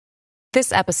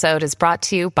This episode is brought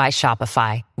to you by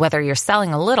Shopify. Whether you're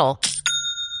selling a little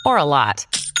or a lot,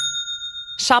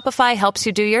 Shopify helps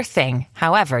you do your thing,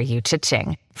 however you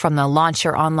cha-ching. From the launch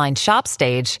your online shop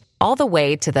stage, all the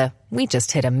way to the we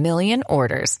just hit 1 million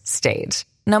orders stage.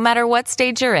 No matter what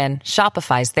stage you're in,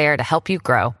 Shopify's there to help you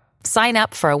grow. Sign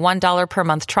up for a $1 per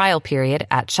month trial period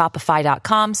at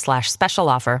shopify.com/special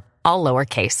offer, all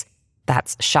lowercase.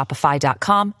 That's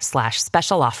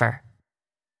shopify.com/special offer.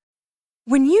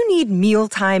 When you need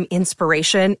mealtime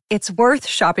inspiration, it's worth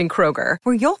shopping Kroger,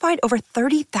 where you'll find over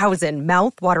 30,000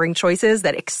 mouth-watering choices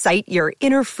that excite your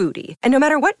inner foodie. And no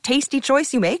matter what tasty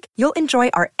choice you make, you'll enjoy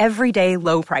our everyday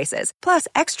low prices, plus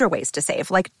extra ways to save,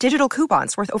 like digital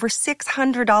coupons worth over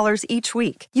 $600 each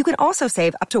week. You can also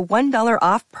save up to $1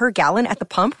 off per gallon at the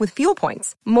pump with fuel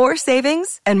points. More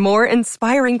savings and more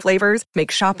inspiring flavors make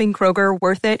shopping Kroger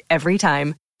worth it every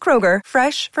time. Kroger,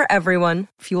 fresh for everyone.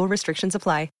 Fuel restrictions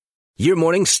apply. Your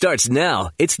morning starts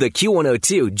now. It's the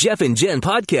Q102 Jeff and Jen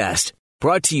podcast,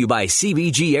 brought to you by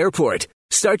CBG Airport.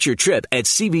 Start your trip at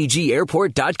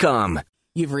CBGAirport.com.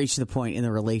 You've reached the point in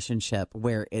the relationship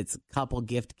where it's couple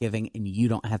gift giving and you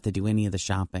don't have to do any of the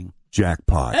shopping.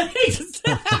 Jackpot.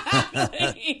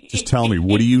 Exactly. Just tell me,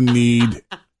 what do you need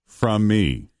from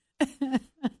me?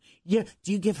 Yeah.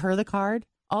 Do you give her the card?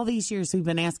 All these years we've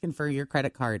been asking for your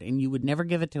credit card and you would never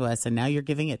give it to us, and now you're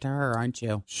giving it to her, aren't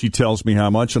you? She tells me how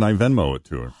much and I Venmo it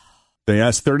to her. They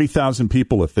asked 30,000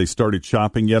 people if they started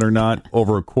shopping yet or not.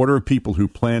 Over a quarter of people who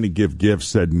plan to give gifts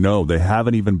said no. They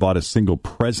haven't even bought a single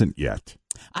present yet.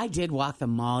 I did walk the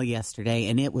mall yesterday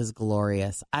and it was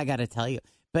glorious. I got to tell you.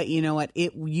 But you know what?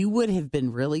 You would have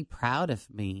been really proud of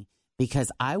me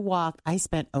because I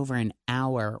spent over an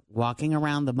hour walking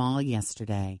around the mall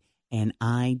yesterday. And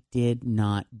I did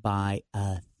not buy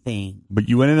a thing. But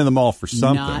you went into the mall for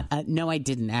something. No, I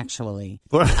didn't actually.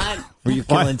 Were you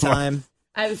killing time?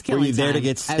 I was killing time. Were you there to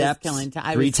get steps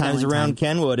 3 times around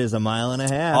Kenwood is 1.5 miles?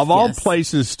 Of all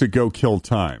places to go kill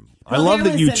time. Well, I love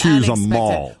that you choose a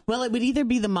mall. Well, it would either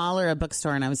be the mall or a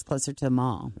bookstore, and I was closer to the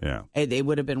mall. Yeah. It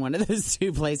would have been one of those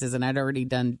two places, and I'd already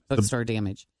done bookstore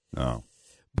damage. Oh.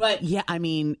 But yeah, I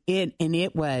mean, there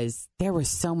was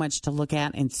so much to look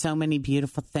at and so many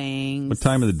beautiful things. What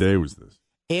time of the day was this?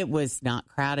 It was not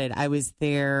crowded. I was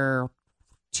there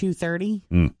 2:30,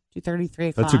 2:30, 3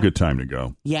 o'clock. That's a good time to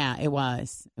go. Yeah, it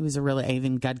was. I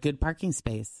even got good parking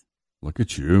space. Look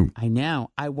at you. I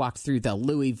know. I walked through the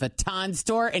Louis Vuitton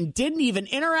store and didn't even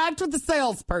interact with the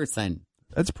salesperson.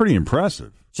 That's pretty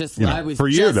impressive. That's pretty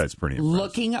impressive.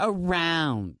 Looking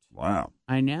around. Wow.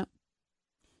 I know.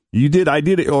 I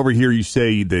did it over here. You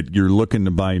say that you're looking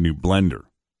to buy a new blender.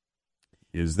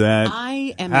 Is that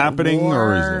happening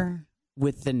or is it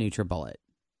with the NutriBullet?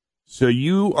 So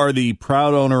you are the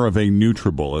proud owner of a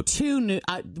NutriBullet.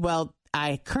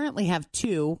 I currently have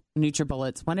 2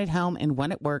 NutriBullets, one at home and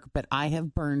one at work, but I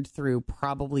have burned through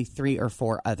probably 3 or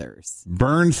 4 others.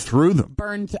 Burned through them?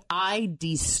 I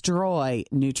destroy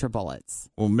NutriBullets.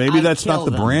 Well, maybe that's not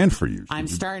the brand for you. I'm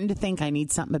starting to think I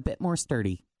need something a bit more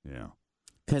sturdy. Yeah.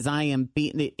 Because I am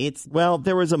beating it. Well,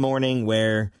 there was a morning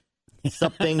where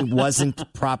something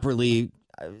wasn't properly,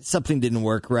 something didn't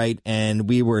work right, and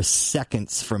we were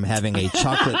seconds from having a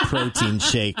chocolate protein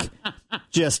shake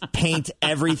just paint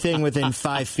everything within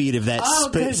 5 feet of that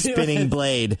spinning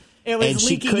blade. It was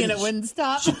leaking and it wouldn't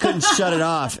stop. She couldn't shut it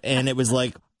off, and it was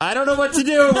like, I don't know what to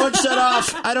do. It won't shut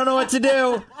off. I don't know what to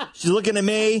do. She's looking at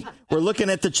me. We're looking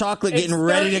at the chocolate getting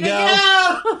ready to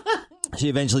go. She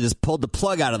eventually just pulled the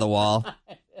plug out of the wall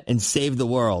and saved the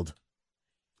world.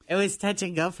 It was touch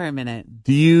and go for a minute.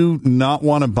 Do you not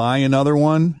want to buy another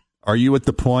one? Are you at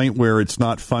the point where it's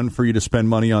not fun for you to spend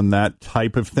money on that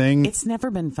type of thing? It's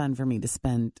never been fun for me to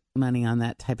spend money on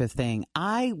that type of thing.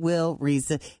 I will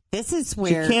This is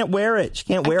where... She can't wear it. She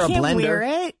can't wear a blender. I can't wear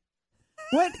it.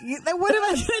 What am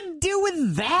I going to do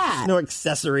with that? No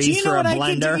accessories for a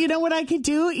blender. You know what I could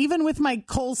do? Even with my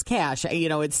Kohl's cash,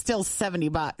 it's still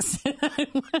 $70.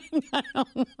 I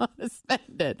don't want to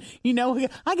spend it.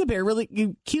 I could buy a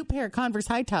really cute pair of Converse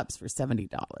high tops for $70.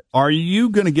 Are you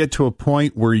going to get to a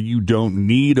point where you don't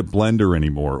need a blender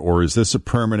anymore, or is this a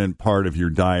permanent part of your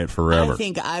diet forever? I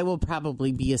think I will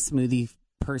probably be a smoothie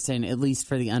person, at least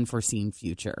for the unforeseen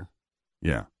future.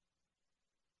 Yeah.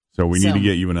 So we need to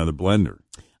get you another blender.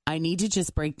 I need to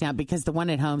just break down because the one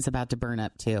at home is about to burn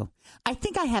up too. I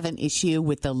think I have an issue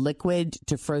with the liquid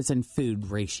to frozen food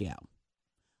ratio.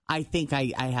 I think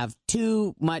I have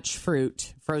too much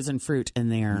frozen fruit in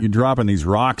there. You're dropping these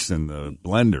rocks in the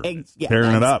blender,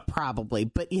 tearing it up. Probably.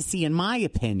 But you see, in my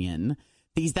opinion,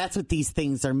 that's what these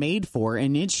things are made for,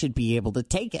 and it should be able to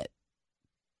take it.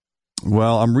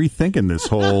 Well, I'm rethinking this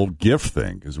whole gift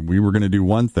thing because we were going to do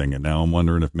one thing, and now I'm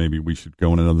wondering if maybe we should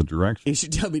go in another direction. You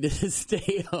should tell me to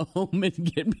stay home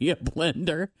and get me a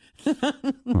blender. I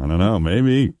don't know.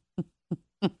 Maybe.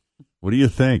 What do you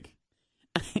think?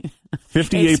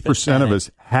 58% of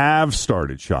us have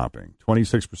started shopping.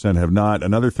 26% have not.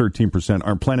 Another 13%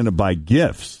 aren't planning to buy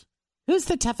gifts. Who's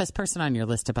the toughest person on your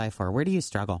list to buy for? Where do you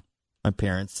struggle? My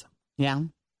parents. Yeah.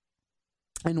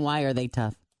 And why are they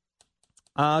tough?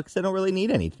 Because I don't really need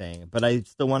anything, but I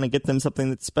still want to get them something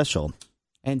that's special.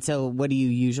 And so what do you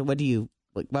usually,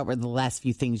 what were the last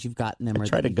few things you've gotten them? I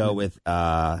try to go with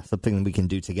something we can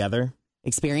do together.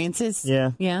 Experiences?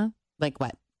 Yeah. Yeah? Like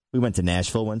what? We went to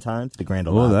Nashville one time to the Grand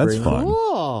Ole Opry. Oh, that's fun.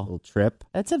 Cool. Little trip.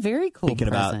 That's a very cool Thinking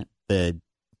present. about the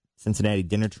Cincinnati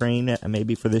dinner train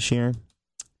maybe for this year.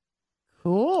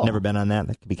 Cool. Never been on that.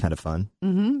 That could be kind of fun.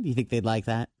 Mm-hmm. You think they'd like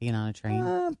that, being on a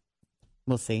train?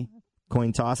 We'll see.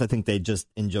 Coin toss. I think they just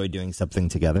enjoy doing something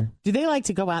together. Do they like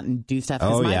to go out and do stuff?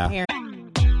 'Cause Oh, my yeah.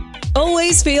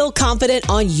 Always feel confident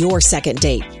on your second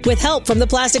date. With help from the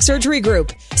Plastic Surgery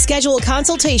Group. Schedule a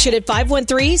consultation at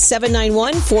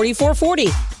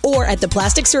 513-791-4440 or at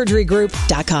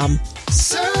theplasticsurgerygroup.com.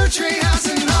 Surgery has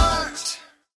an art.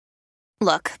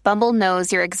 Look, Bumble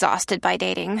knows you're exhausted by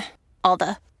dating. All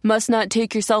the must not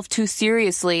take yourself too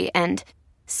seriously and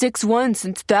 6'1"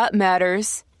 since that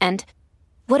matters. And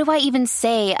what do I even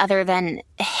say other than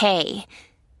hey?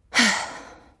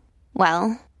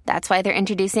 Well, that's why they're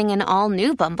introducing an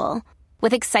all-new Bumble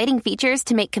with exciting features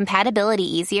to make compatibility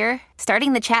easier,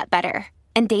 starting the chat better,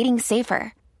 and dating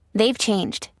safer. They've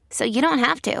changed, so you don't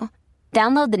have to.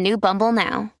 Download the new Bumble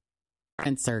now.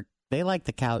 Sir, they like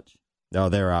the couch. Oh,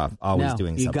 they're always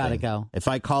doing something. You gotta go. If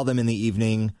I call them in the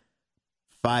evening,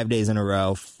 5 days in a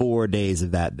row, 4 days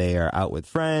of that, they are out with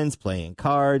friends, playing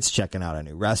cards, checking out a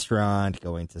new restaurant,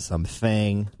 going to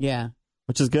something. Yeah.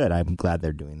 Which is good. I'm glad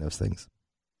they're doing those things.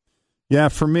 Yeah,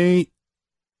 for me,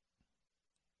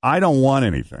 I don't want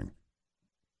anything.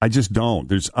 I just don't.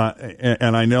 There's,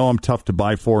 and I know I'm tough to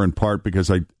buy for in part because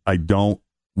I don't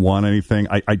want anything.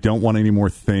 I don't want any more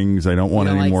things. I don't want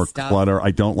any more clutter.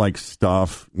 I don't like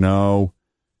stuff. No.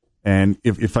 And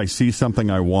if I see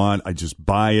something I want, I just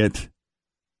buy it.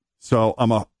 So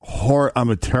I'm a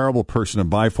terrible person to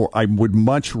buy for. I would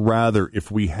much rather, if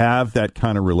we have that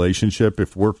kind of relationship,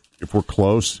 if we're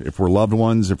close, if we're loved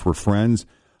ones, if we're friends,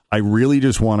 I really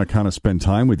just want to kind of spend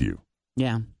time with you.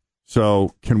 Yeah.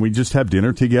 So can we just have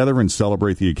dinner together and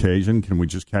celebrate the occasion? Can we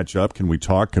just catch up? Can we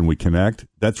talk? Can we connect?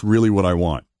 That's really what I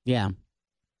want. Yeah.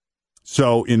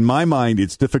 So in my mind,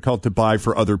 it's difficult to buy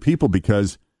for other people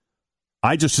because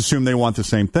I just assume they want the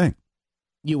same thing.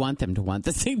 You want them to want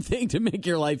the same thing to make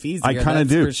your life easier. I kind of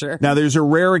do. For sure. Now, there's a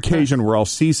rare occasion where I'll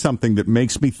see something that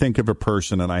makes me think of a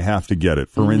person and I have to get it.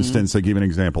 For instance, I give an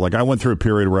example. Like I went through a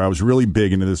period where I was really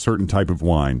big into this certain type of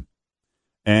wine.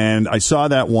 And I saw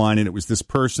that wine, and it was this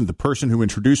person, the person who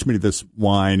introduced me to this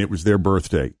wine, it was their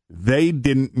birthday. They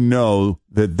didn't know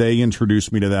that they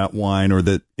introduced me to that wine or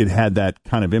that it had that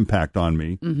kind of impact on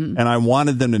me. Mm-hmm. And I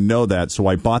wanted them to know that, so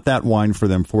I bought that wine for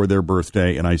them for their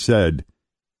birthday, and I said,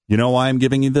 you know why I'm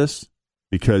giving you this?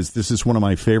 Because this is one of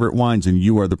my favorite wines, and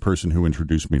you are the person who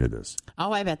introduced me to this.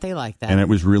 Oh, I bet they like that. And it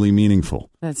was really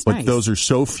meaningful. That's but nice. Those are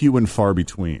so few and far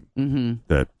between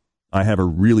that I have a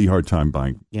really hard time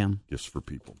buying gifts for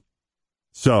people.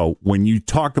 So when you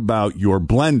talk about your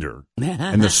blender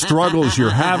and the struggles you're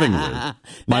having with,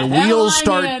 my wheels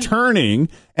start turning,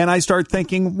 and I start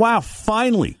thinking, wow,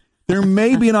 finally, there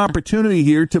may be an opportunity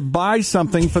here to buy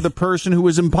something for the person who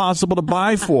is impossible to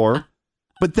buy for.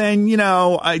 But then,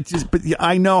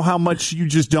 I know how much you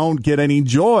just don't get any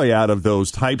joy out of those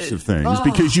types of things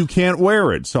because you can't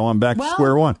wear it. So I'm back to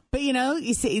square one. But,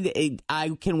 you see,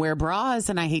 I can wear bras,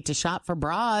 and I hate to shop for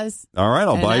bras. All right,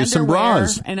 I'll buy you some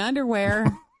bras. And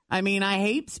underwear. I mean, I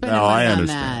hate spending money on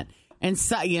that. And,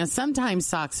 sometimes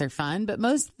socks are fun, but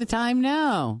most of the time,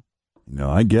 no.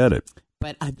 No, I get it.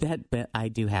 But I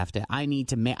do have to.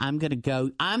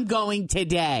 I'm going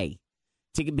today.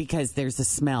 Because there's a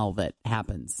smell that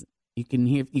happens. You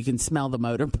can smell the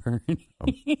motor burn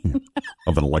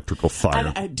of an electrical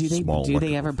fire. Do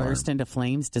they ever burst into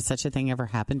flames? Does such a thing ever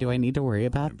happen? Do I need to worry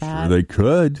about that? Sure they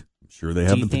could. I'm sure they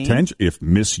have the potential if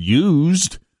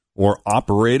misused or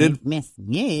operated.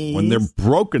 When they're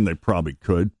broken, they probably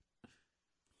could.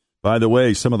 By the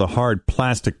way, some of the hard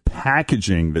plastic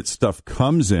packaging that stuff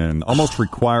comes in almost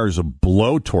requires a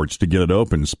blowtorch to get it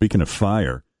open. Speaking of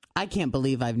fire. I can't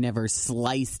believe I've never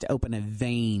sliced open a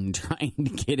vein trying to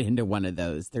get into one of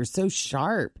those. They're so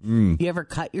sharp. You ever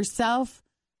cut yourself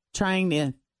trying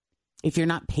to, if you're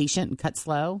not patient and cut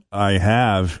slow? I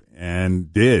have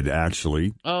and did,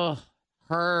 actually. Oh,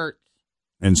 hurt.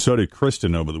 And so did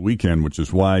Kristen over the weekend, which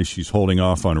is why she's holding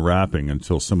off on wrapping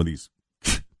until some of these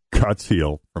cuts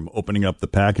heal from opening up the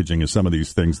packaging of some of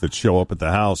these things that show up at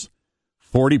the house.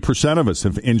 40% of us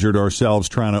have injured ourselves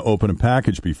trying to open a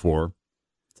package before.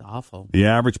 It's awful. The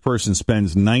average person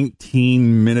spends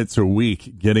 19 minutes a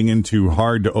week getting into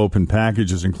hard-to-open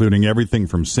packages, including everything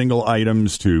from single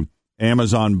items to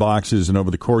Amazon boxes. And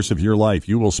over the course of your life,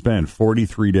 you will spend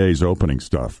 43 days opening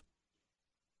stuff.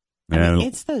 I mean,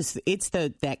 it's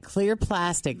that clear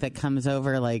plastic that comes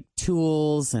over like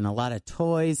tools and a lot of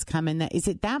toys come in that. Is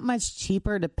it that much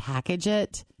cheaper to package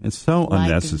it? It's so like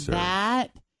unnecessary.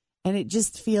 That, and it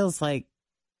just feels like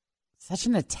such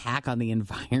an attack on the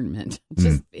environment.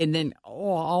 And then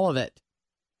all of it.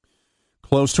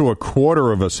 Close to a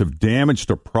quarter of us have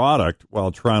damaged a product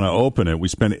while trying to open it. We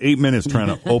spend 8 minutes trying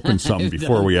to open something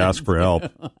before we ask for help.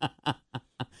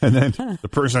 And then the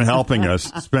person helping us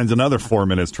spends another 4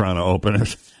 minutes trying to open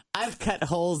it. I've cut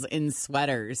holes in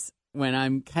sweaters when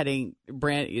I'm cutting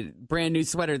brand new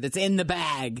sweater that's in the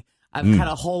bag. I've cut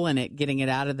a hole in it, getting it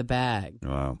out of the bag.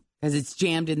 Wow. Because it's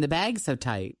jammed in the bag so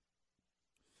tight.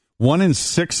 1 in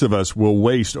 6 of us will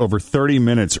waste over 30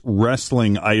 minutes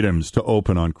wrestling items to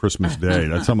open on Christmas Day.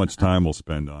 That's how much time we'll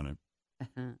spend on it.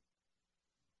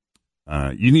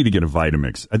 You need to get a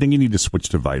Vitamix. I think you need to switch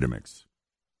to Vitamix.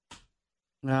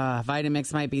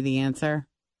 Vitamix might be the answer.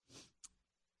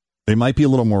 They might be a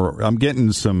little more. I'm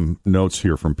getting some notes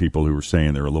here from people who are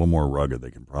saying they're a little more rugged.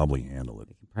 They can probably handle it.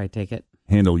 They can probably take it.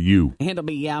 Handle you. Handle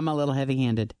me. Yeah, I'm a little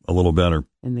heavy-handed. A little better.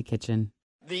 In the kitchen.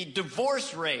 The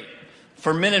divorce rate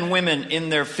for men and women in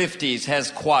their 50s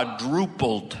has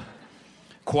quadrupled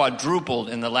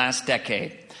in the last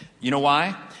decade. You know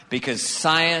why? Because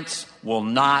science will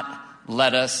not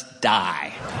let us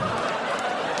die.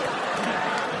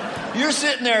 You're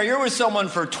sitting there, you're with someone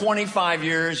for 25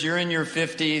 years, you're in your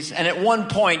 50s, and at one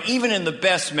point, even in the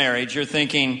best marriage, you're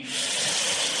thinking,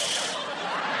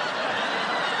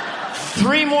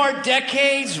 3 more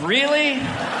decades, really?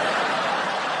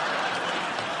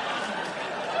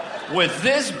 With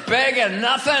this bag of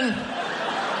nothing?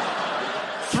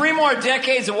 3 more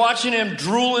decades of watching him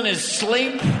drool in his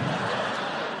sleep?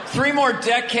 3 more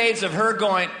decades of her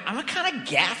going, I'm kind of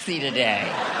gassy today.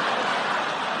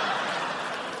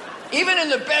 Even in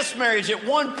the best marriage, at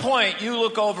one point, you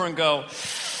look over and go,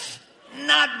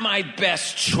 not my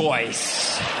best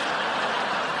choice.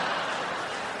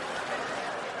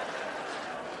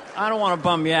 I don't want to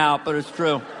bum you out, but it's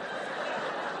true.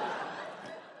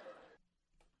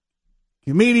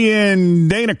 Comedian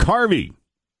Dana Carvey.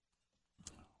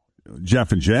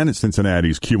 Jeff and Jen at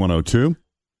Cincinnati's Q102.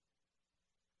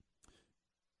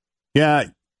 Yeah.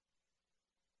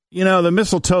 You know, the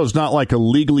mistletoe's not like a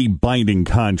legally binding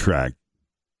contract.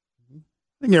 I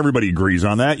think everybody agrees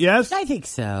on that, yes? I think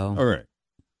so. All right.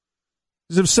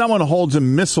 Because if someone holds a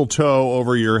mistletoe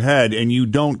over your head and you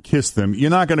don't kiss them, you're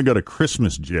not going to go to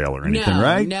Christmas jail or anything,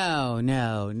 right? No.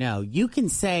 You can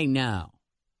say no.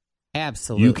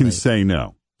 Absolutely. You can say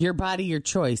no. Your body, your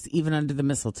choice, even under the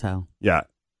mistletoe. Yeah.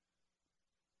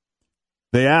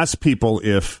 They ask people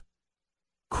if,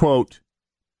 quote,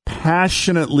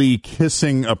 passionately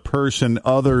kissing a person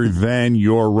other than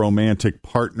your romantic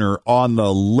partner on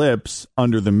the lips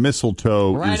under the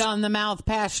mistletoe. Right on the mouth,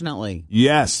 passionately.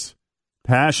 Yes.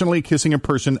 Passionately kissing a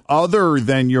person other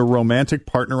than your romantic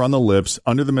partner on the lips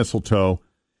under the mistletoe.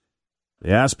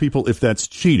 They ask people if that's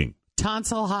cheating.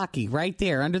 Tonsil hockey, right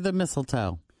there, under the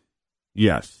mistletoe.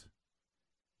 Yes.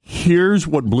 Here's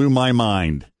what blew my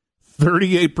mind.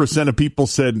 38% of people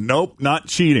said, nope, not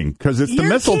cheating, because it's the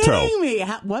mistletoe. You're kidding me.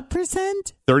 What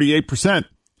percent? 38%.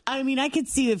 I mean, I could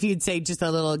see if you'd say just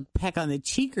a little peck on the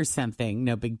cheek or something,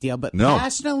 no big deal, but no.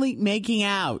 Passionately making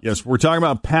out. Yes, we're talking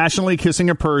about passionately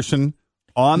kissing a person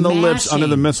on the lips under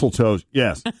the mistletoe.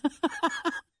 Yes.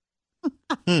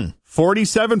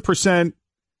 47%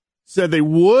 said they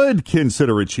would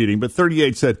consider it cheating, but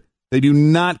 38% said they do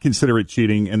not consider it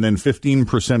cheating, and then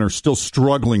 15% are still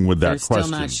struggling with that question. They're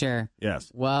still not sure. Yes.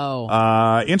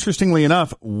 Whoa. Interestingly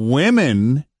enough,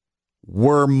 women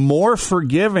were more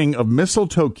forgiving of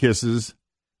mistletoe kisses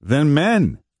than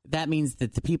men. That means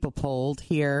that the people polled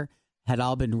here had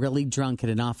all been really drunk at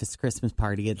an office Christmas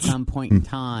party at some point in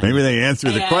time. Maybe they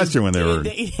answered the question when they were...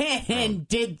 And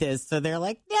did this, so they're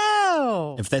like,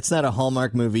 no. If that's not a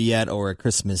Hallmark movie yet or a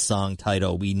Christmas song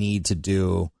title, we need to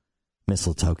do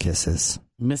mistletoe kisses.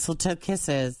 Mistletoe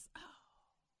kisses.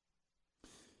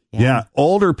 Yeah,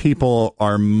 older people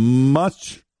are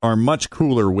much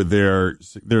cooler with their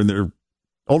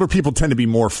older people tend to be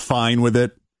more fine with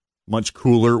it, much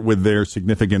cooler with their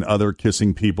significant other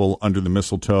kissing people under the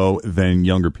mistletoe than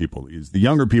younger people. It's the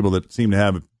younger people that seem to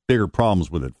have bigger problems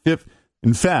with it.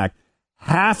 In fact,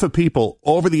 half of people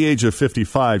over the age of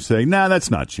 55 say, nah, that's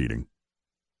not cheating.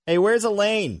 Hey, where's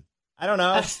Elaine? I don't know.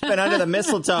 I've been under the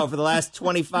mistletoe for the last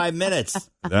 25 minutes.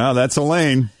 No, that's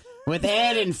Elaine. With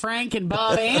Ed and Frank and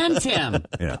Bob and Tim.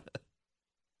 Yeah.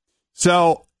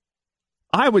 So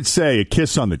I would say a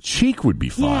kiss on the cheek would be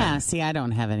fine. Yeah, see, I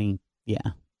don't have any. Yeah,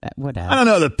 whatever. I don't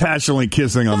know the passionately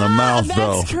kissing on the mouth,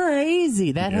 though. That's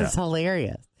crazy. That is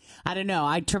hilarious. I don't know.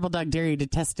 I triple dog dare you to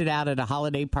test it out at a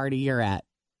holiday party you're at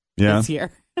this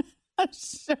year.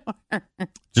 Sure.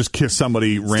 Just kiss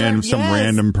somebody, some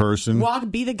random person.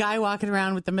 Be the guy walking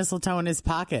around with the mistletoe in his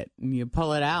pocket, and you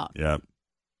pull it out. Yeah.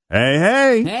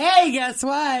 Hey. Hey, guess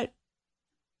what?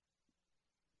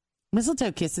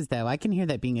 Mistletoe kisses, though. I can hear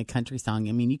that being a country song.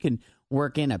 I mean, you can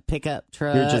work in a pickup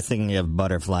truck. You're just thinking of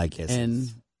butterfly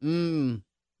kisses. And,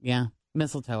 yeah,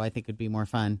 mistletoe, I think, would be more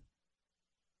fun.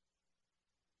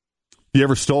 You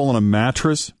ever stolen a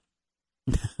mattress?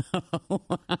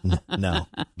 No.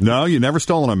 No, you never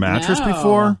stolen a mattress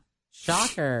before?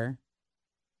 Shocker.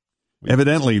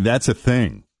 Evidently, that's a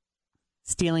thing.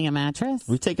 Stealing a mattress?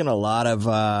 We've taken a lot of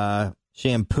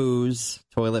shampoos,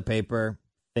 toilet paper,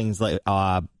 things like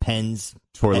pens,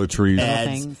 toiletries,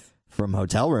 pads from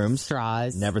hotel rooms.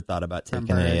 Straws. Never thought about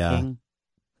taking a...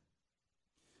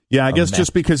 Yeah, I guess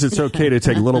just because it's okay to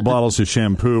take little bottles of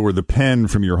shampoo or the pen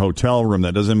from your hotel room,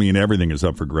 that doesn't mean everything is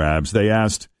up for grabs. They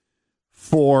asked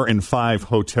 4 and 5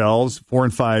 hotels, 4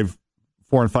 and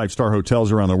 5-star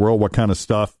hotels around the world, what kind of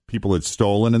stuff people had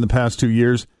stolen in the past 2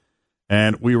 years.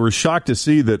 And we were shocked to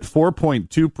see that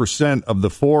 4.2% of the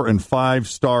 4 and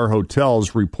 5-star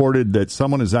hotels reported that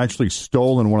someone has actually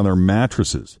stolen one of their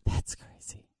mattresses. That's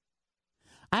crazy.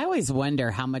 I always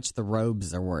wonder how much the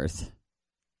robes are worth.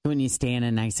 When you stay in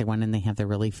a nicer one and they have the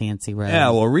really fancy robe.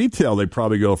 Yeah, well, retail, they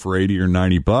probably go for $80 or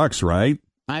 $90, right?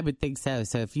 I would think so.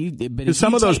 So because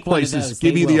some of those places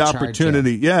give you the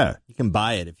opportunity. Yeah. You can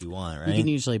buy it if you want, right? You can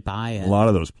usually buy it. A lot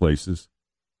of those places.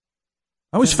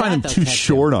 I always find them too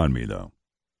short on me, though.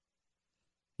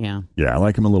 Yeah. Yeah, I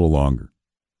like them a little longer.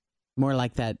 More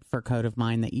like that fur coat of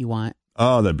mine that you want.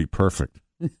 Oh, that'd be perfect.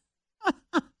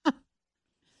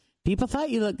 People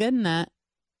thought you looked good in that.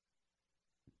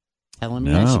 Telling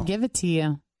me I should give it to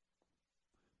you.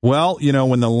 Well,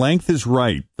 when the length is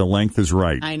right, the length is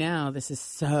right. I know. This is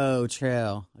so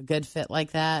true. A good fit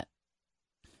like that.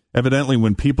 Evidently,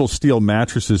 when people steal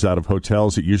mattresses out of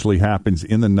hotels, it usually happens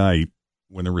in the night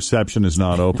when the reception is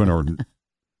not open or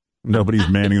nobody's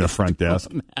manning the front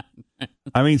desk.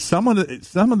 I mean, some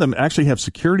of them actually have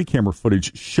security camera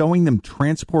footage showing them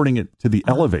transporting it to the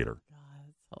elevator. God,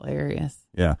 that's hilarious.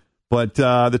 Yeah. But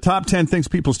the top 10 things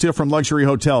people steal from luxury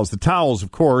hotels. The towels,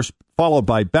 of course, followed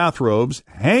by bathrobes,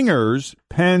 hangers,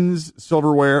 pens,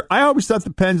 silverware. I always thought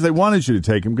the pens, they wanted you to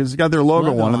take them because it's got their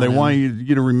logo on and they want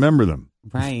you to remember them.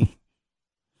 Right.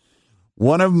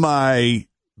 One of my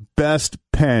best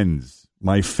pens,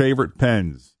 my favorite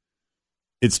pens,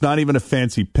 it's not even a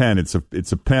fancy pen. It's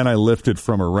a pen I lifted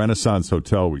from a Renaissance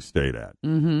hotel we stayed at.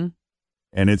 Mm-hmm.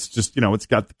 And it's just, it's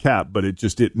got the cap, but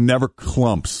it never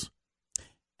clumps.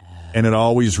 And it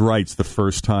always writes the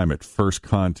first time at first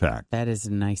contact. That is a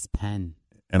nice pen.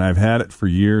 And I've had it for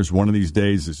years. One of these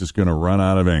days, it's just going to run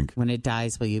out of ink. When it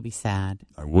dies, will you be sad?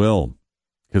 I will.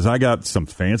 Because I got some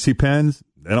fancy pens.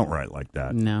 They don't write like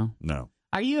that. No.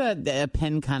 Are you a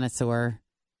pen connoisseur?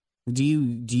 Do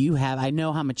you have, I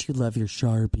know how much you love your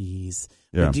Sharpies.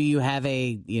 Yeah. But do you have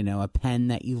a pen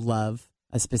that you love,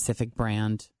 a specific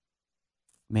brand,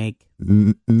 make?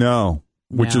 No.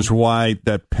 Which is why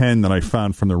that pen that I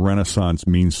found from the Renaissance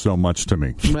means so much to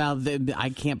me. Well, I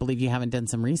can't believe you haven't done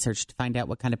some research to find out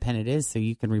what kind of pen it is so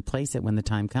you can replace it when the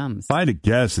time comes. If I had to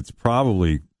guess, it's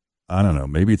probably, I don't know,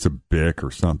 maybe it's a Bic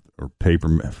or something, or paper.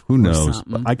 Who knows?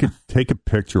 But I could take a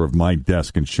picture of my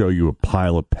desk and show you a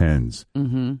pile of pens.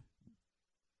 Mm-hmm.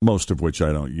 Most of which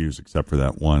I don't use except for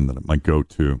that one that my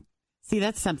go-to. See,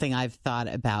 that's something I've thought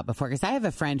about before because I have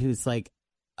a friend who's like,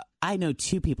 I know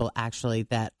 2 people actually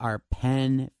that are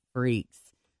pen freaks.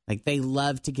 Like they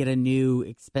love to get a new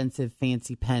expensive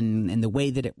fancy pen and the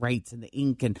way that it writes and the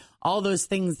ink and all those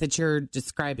things that you're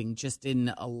describing just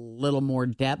in a little more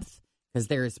depth because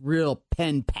there's real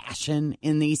pen passion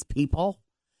in these people.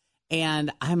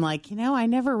 And I'm like, I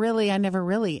never really.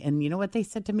 And you know what they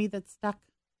said to me that stuck?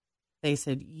 They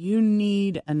said, you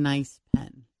need a nice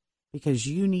pen because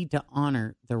you need to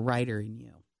honor the writer in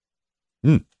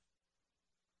you.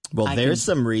 Well, there's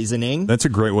some reasoning. That's a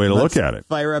great way to look at it.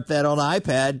 Fire up that old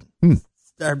iPad.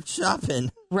 Start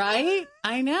shopping. Right?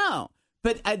 I know.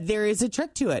 But there is a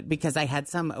trick to it because I had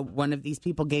one of these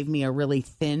people gave me a really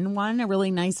thin one, a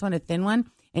really nice one, a thin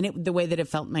one. And the way that it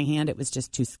felt in my hand, it was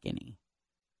just too skinny.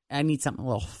 I need something a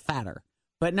little fatter.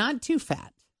 but not too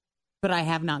fat. But I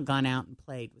have not gone out and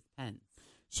played with pens.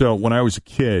 So when I was a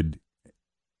kid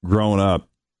growing up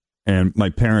and my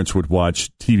parents would watch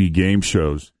TV game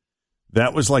shows,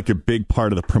 that was like a big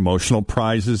part of the promotional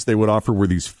prizes they would offer were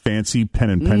these fancy pen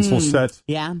and pencil sets.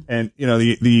 Yeah. And, you know,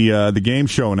 the game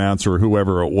show announcer or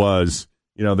whoever it was,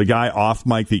 you know, the guy off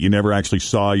mic that you never actually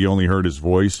saw, you only heard his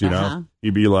voice, you know,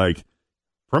 he'd be like,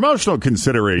 promotional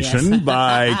consideration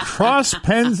by Cross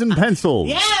Pens and Pencils.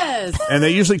 Yes. And they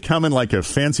usually come in like a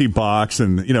fancy box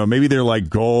and, you know, maybe they're like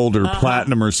gold or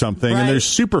platinum or something. Right. And they're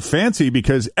super fancy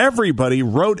because everybody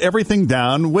wrote everything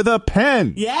down with a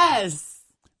pen. Yes.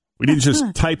 We didn't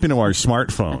just type into our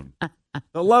smartphone.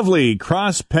 The lovely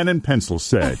Cross Pen and Pencil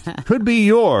set could be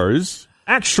yours.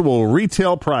 Actual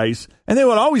retail price. And they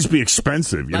would always be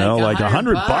expensive, you know, like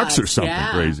 $100 or something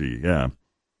crazy. Yeah.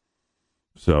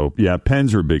 So, yeah,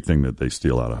 pens are a big thing that they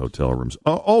steal out of hotel rooms.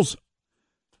 Also,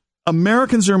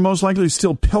 Americans are most likely to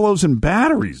steal pillows and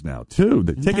batteries now, too.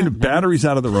 They're taking the batteries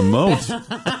out of the remotes.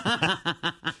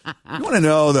 You want to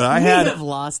know that We have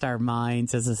lost our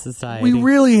minds as a society. We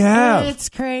really have. It's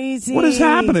crazy. What is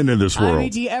happening in this world? I mean,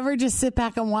 do you ever just sit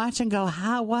back and watch and go,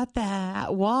 what the heck?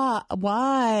 What?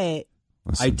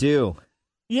 I do.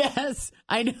 Yes,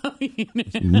 I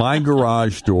know. My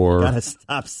garage door. Gotta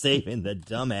stop saving the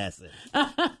dumbasses.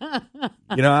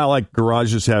 You know how like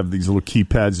garages have these little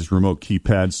keypads, these remote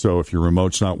keypads. So if your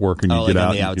remote's not working, you get like out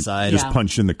on the and outside. you just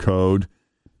punch in the code.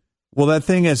 Well, that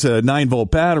thing has a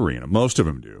 9-volt battery in it. Most of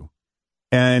them do.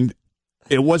 And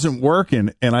it wasn't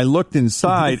working. And I looked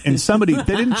inside and they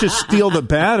didn't just steal the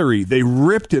battery. They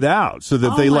ripped it out so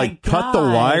that they like cut the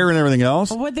wire and everything else.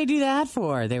 Well, what'd they do that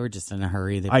for? They were just in a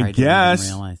hurry. They I probably guess.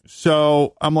 didn't even realize.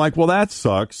 So I'm like, well, that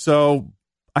sucks. So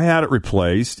I had it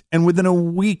replaced. And within a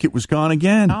week, it was gone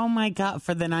again. Oh, my God.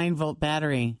 For the 9-volt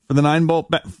battery. For the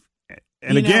 9-volt battery.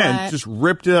 And You know again, what? just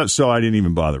ripped it out, so I didn't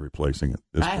even bother replacing it.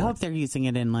 This I point. hope they're using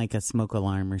it in like a smoke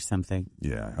alarm or something.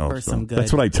 Yeah, I hope for so. some good.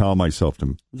 That's what I tell myself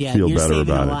to feel you're better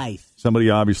saving about a it. life. Somebody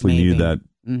obviously Maybe. needed that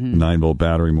 9-volt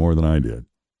battery more than I did.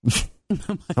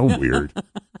 So weird.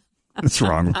 What's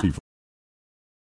wrong with people?